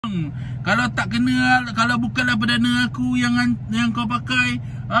Long. Kalau tak kena, kalau bukanlah perdana aku yang kau pakai,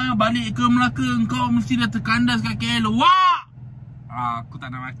 balik ke Melaka, kau mesti dah terkandas kat KL. Wah! Aku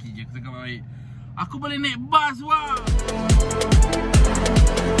tak nak maki je, aku cakap baik. Aku boleh naik bas, wah.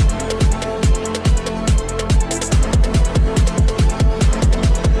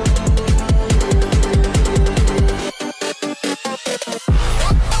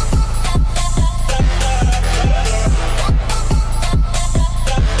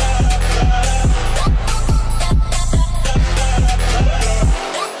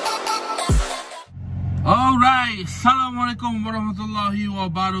 Alright, Assalamualaikum warahmatullahi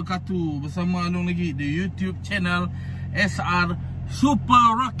wabarakatuh. Bersama Alung lagi di YouTube channel SR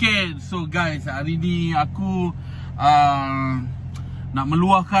Super Rocket. So guys, hari ni aku nak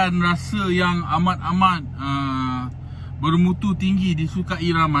meluahkan rasa yang amat-amat bermutu tinggi,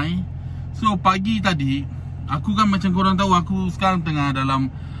 disukai ramai. So pagi tadi, aku kan macam korang tahu, aku sekarang tengah dalam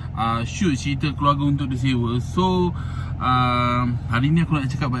shoot cerita keluarga untuk disewa. So hari ni aku nak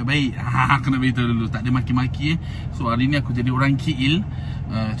cakap baik-baik. Aku nak beritahu dulu, tak ada maki-maki. So hari ni aku jadi orang KL,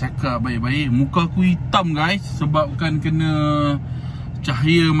 cakap baik-baik. Muka aku hitam guys, sebabkan kena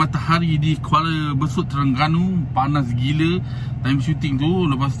cahaya matahari di Kuala Besut, Terengganu. Panas gila time shooting tu.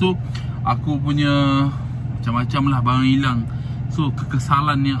 Lepas tu aku punya macam-macam lah barang hilang. So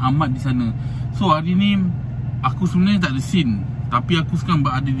kekesalan yang amat di sana. So hari ni aku sebenarnya tak ada scene, tapi aku sekarang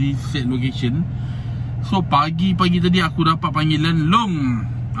berada di set location. So pagi-pagi tadi aku dapat panggilan Long,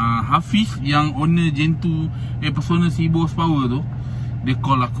 Hafiz yang owner Gen 2 Persona 1000 horsepower tu. Dia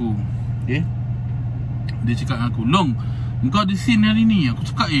call aku, okay? Dia cakap dengan aku, Long, kau ada scene hari ni? Aku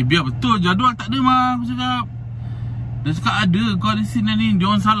cakap, biar betul, jadual tak ada mah. Aku cakap. Dia cakap ada, kau ada scene hari ni.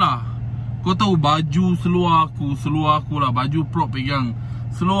 Dia orang salah. Kau tahu baju seluar aku lah, baju prop pegang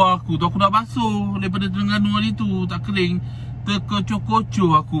seluar aku tu, aku dah basuh daripada Terengganu hari tu, tak kering.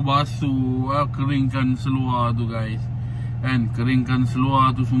 Terkocok-kocok aku basuh, keringkan seluar tu guys, kan, keringkan seluar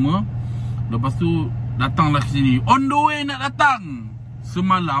tu semua. Lepas tu datanglah ke sini, on the way nak datang.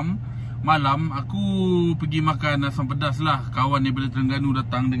 Semalam malam aku pergi makan asam pedas lah. Kawan daripada Terengganu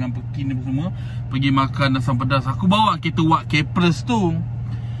datang dengan pekin apa semua, pergi makan asam pedas. Aku bawa kereta Wat Kepres tu.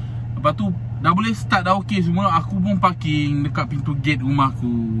 Lepas tu dah boleh start, dah okey semua. Aku pun parking dekat pintu gate rumah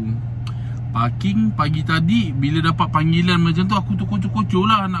aku. Parking pagi tadi, bila dapat panggilan macam tu, aku tu kocok-kocok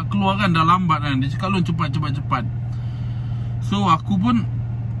lah nak keluar kan, dah lambat kan. Dia cakap, Long cepat. So aku pun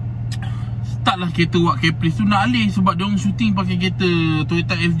start lah kereta Wat Kepres tu, nak alih sebab dia orang shooting pakai kereta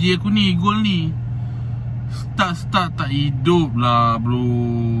Toyota FJ aku ni, Gold ni. Start tak hidup lah bro.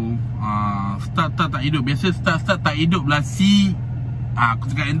 Start tak hidup. Biasa start tak hidup lah si. Aku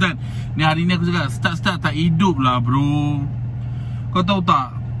cakap Entan, ni hari ni aku cakap start tak hidup lah bro. Kau tahu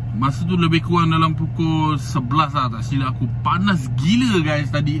tak, masa tu lebih kurang dalam pukul 11 lah, tak silap aku. Panas gila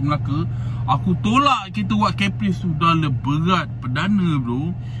guys tadi Melaka. Aku tolak kereta Wat Kepres tu, dah berat. Perdana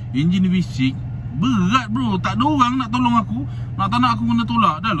bro, enjin bisik, berat bro. Tak ada orang nak tolong aku. Nak tak nak aku kena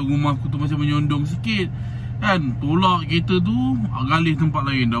tolak. Dah lah rumah aku tu macam menyondong sikit kan. Tolak kereta tu, galih tempat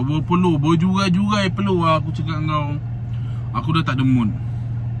lain. Dah berpeluh, berjurai-jurai peluh lah. Aku cakap kau, aku dah tak ada mood.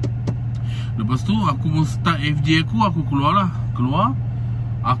 Lepas tu aku pun start FJ aku keluar lah.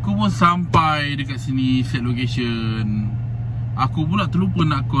 Aku pun sampai dekat sini set location. Aku pula terlupa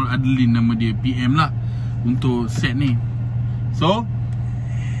nak call Adeline, nama dia, PM lah untuk set ni. So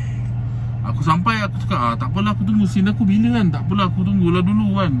aku sampai, aku cakap tak apalah, aku tunggu scene aku bila kan. Tak apalah, aku tunggulah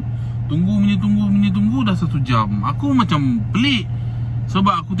dulu kan. Tunggu dah 1 jam. Aku macam pelik,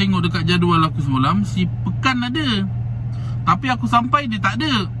 sebab aku tengok dekat jadual aku semalam, si Pekan ada, tapi aku sampai dia tak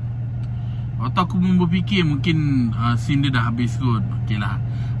ada. Atau aku pun berfikir mungkin scene dia dah habis kot. Okey lah.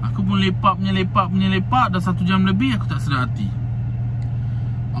 Aku pun lepak. Dah 1 jam lebih, aku tak sedar hati.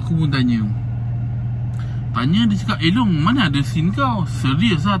 Aku pun tanya, dia cakap, Long, mana ada scene kau?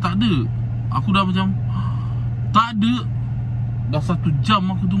 Serius lah, tak ada. Aku dah macam, tak ada. Dah 1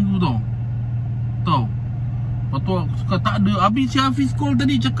 jam aku tunggu tau. Lepas tu aku cakap tak ada. Habis si Hafiz call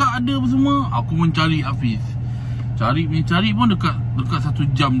tadi, cakap ada apa semua. Aku pun cari Hafiz. Cari pun dekat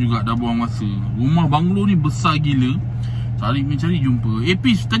 1 jam juga, dah buang masa. Rumah banglo ni besar gila. Cari jumpa.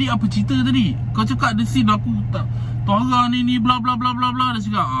 Pis, tadi apa cerita tadi? Kau cakap ada scene, aku tak Tuara ni bla bla bla bla bla. Dia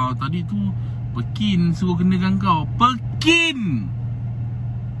cakap, tadi tu Pekin suruh kenakan kau. Pekin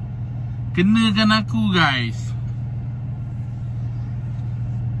kenakan aku guys.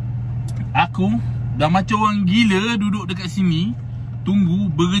 Aku dah macam orang gila duduk dekat sini,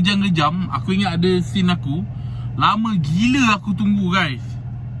 tunggu berjam-jam. Aku ingat ada scene aku. Lama gila aku tunggu guys.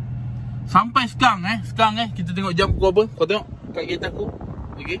 Sampai sekarang kita tengok jam pukul apa? Kau tengok kat kereta aku.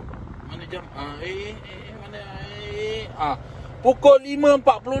 Okey. Mana jam? Mana Pukul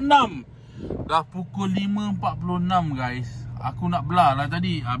 5.46. Dah pukul 5.46 guys. Aku nak belah lah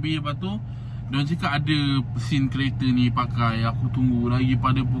tadi. Habis lepas tu diorang cakap ada mesin kereta ni pakai. Aku tunggu lagi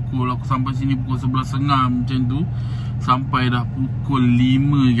pada pukul, aku sampai sini pukul 11.30 macam tu. Sampai dah pukul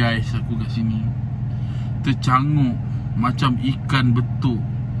 5 guys aku kat sini. Tercanguk macam ikan betuk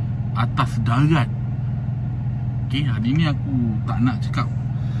atas darat. Okay, hari ni aku tak nak cakap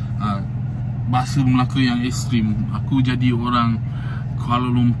bahasa Melaka yang ekstrim. Aku jadi orang Kuala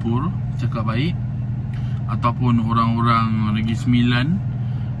Lumpur, cakap baik. Ataupun orang-orang Negeri Sembilan,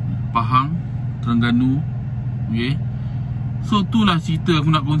 Pahang, Terengganu. Okay. So itulah cerita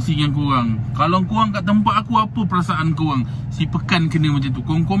aku nak kongsi dengan korang. Kalau korang kat tempat aku, apa perasaan korang? Si pekan kena macam tu,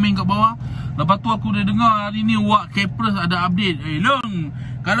 korang komen kat bawah. Lepas tu aku dah dengar hari ni Wak Kepres ada update. Long,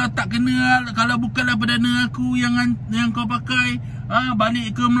 kalau tak kena, kalau bukanlah perdana aku yang kau pakai,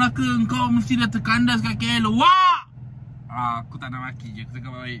 balik ke Melaka, kau mesti dah terkandas kat KL. Wak! Aku tak nak maki je, aku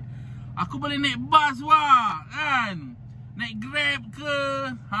cakap baik. Aku boleh naik bas Wak, kan? Naik Grab ke?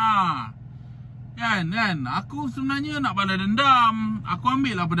 Kan? Aku sebenarnya nak balas dendam. Aku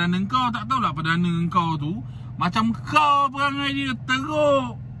ambil lah perdana kau. Tak tahulah perdana kau tu macam kau perangai dia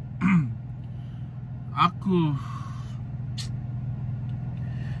teruk.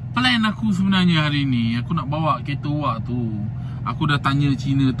 Plan aku sebenarnya hari ni, aku nak bawa kereta Wak tu. Aku dah tanya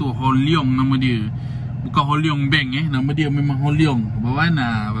Cina tu, Holiong nama dia. Bukan Holiong Bank nama dia memang Holiong. Bawaan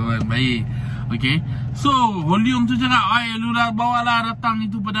lah, bawaan baik. Okay. So Holiong tu cakap, lu dah bawalah datang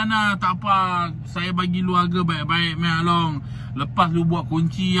itu perdana. Tak apa, saya bagi lu harga baik-baik Long. Lepas lu buat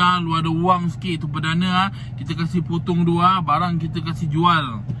kunci lu ada wang sikit tu perdana kita kasih potong dua, barang kita kasih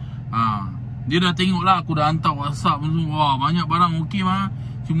jual. Dia dah tengok lah, aku dah hantar WhatsApp. Wah, banyak barang okey mah.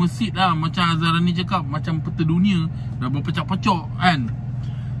 Cuma seat lah, macam Azharani cakap, macam peta dunia dah berpecah-pecah kan.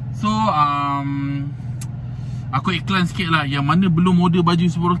 So aku iklan sikit lah. Yang mana belum order baju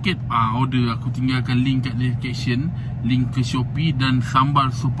Super Rocket, order. Aku tinggalkan link kat description, link ke Shopee dan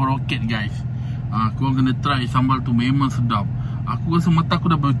sambal Super Rocket guys. Korang kena try sambal tu, memang sedap. Aku rasa mata aku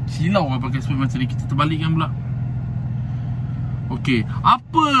dah berkilau lah pakai spek macam ni. Kita terbalikkan pula. Okay,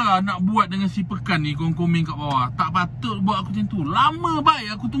 apa nak buat dengan si pekan ni? Korang komen kat bawah. Tak patut buat aku macam tu. Lama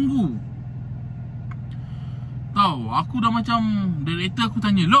baik aku tunggu. Tahu, aku dah macam director aku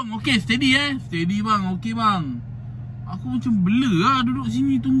tanya, Long, okay, steady steady bang, okay bang. Aku macam bela lah duduk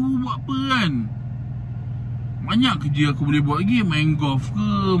sini tunggu buat apa kan. Banyak kerja aku boleh buat lagi. Main golf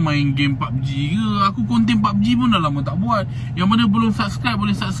ke, main game PUBG ke. Aku konten PUBG pun dah lama tak buat. Yang mana belum subscribe,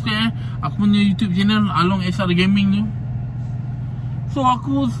 boleh subscribe aku punya YouTube channel Along SR Gaming tu. So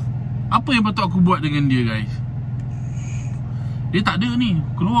aku, apa yang patut aku buat dengan dia guys? Dia tak ada ni,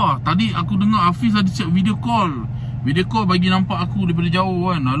 keluar. Tadi aku dengar Hafiz ada chat video call. Video call bagi nampak aku daripada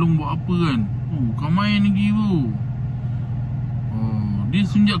jauh kan. Along buat apa kan? Kau main lagi tu. Dia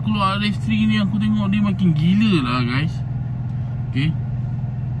sejak keluar RS3 ni, aku tengok dia makin gila lah guys. Okay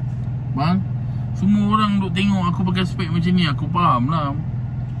bang, semua orang duk tengok aku pakai spek macam ni. Aku faham lah.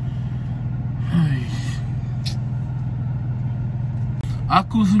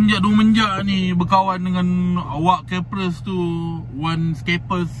 Aku semenjak menjak ni berkawan dengan Wak Kepres tu, One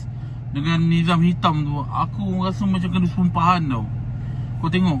Scapers dengan Nizam hitam tu, aku rasa macam kena sumpahan tau.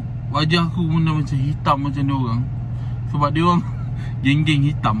 Kau tengok wajah aku pun dah macam hitam macam dia orang. Sebab dia orang geng-geng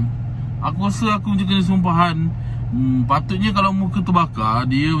hitam. Aku rasa aku macam kena sumpahan. Patutnya kalau muka terbakar,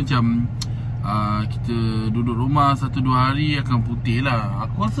 dia macam kita duduk rumah 1-2 hari akan putih lah.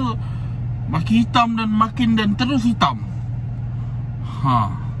 Aku rasa makin hitam dan terus hitam.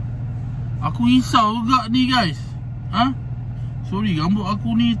 Aku risau juga ni guys. Sorry, rambut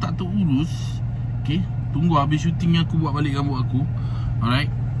aku ni tak terurus. Okay, tunggu habis syuting aku buat balik rambut aku.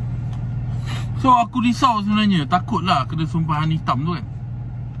 Alright. So aku risau sebenarnya. Takutlah kena sumpahan hitam tu kan.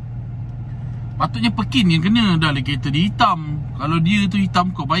 Patutnya Pekin yang kena. Dah lah kereta dia hitam. Kalau dia tu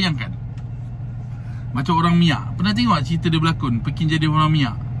hitam, kau bayangkan macam orang Miak. Pernah tengok cerita dia berlakon Pekin jadi orang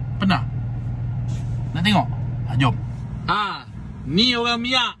Miak? Pernah? Nak tengok? Jom. Ni orang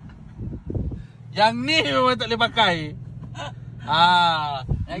Miak. Yang ni memang tak boleh pakai.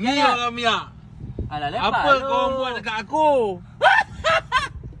 Ni orang Miak. Apa kau buat dekat aku?